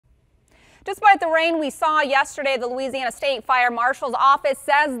Despite the rain we saw yesterday, the Louisiana State Fire Marshal's office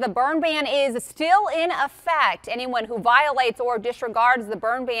says the burn ban is still in effect. Anyone who violates or disregards the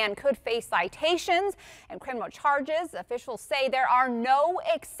burn ban could face citations and criminal charges. Officials say there are no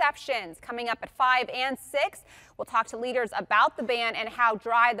exceptions. Coming up at 5 and 6, we'll talk to leaders about the ban and how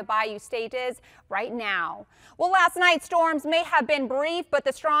dry the Bayou State is right now. Well, last night storms may have been brief, but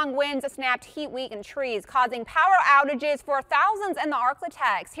the strong winds snapped heat-weakened trees, causing power outages for thousands in the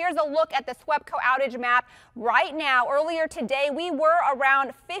Arklatex. Here's a look at the SWEPCO outage map right now. Earlier today, we were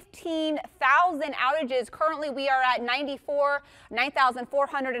around 15,000 outages. Currently, we are at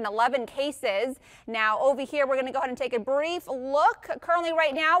 9,411 cases. Now, over here, we're going to go ahead and take a brief look. Currently,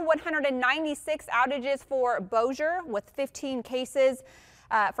 right now, 196 outages for Bossier with 15 cases.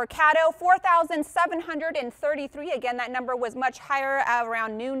 For Caddo, 4,733. Again, that number was much higher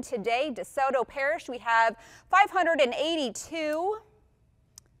around noon today. DeSoto Parish, we have 582.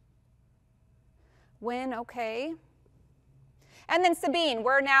 Wynn, okay. And then Sabine,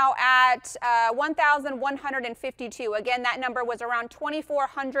 we're now at 1,152. Again, that number was around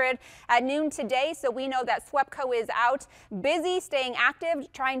 2,400 at noon today. So we know that SWEPCO is out busy, staying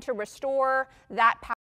active, trying to restore that power.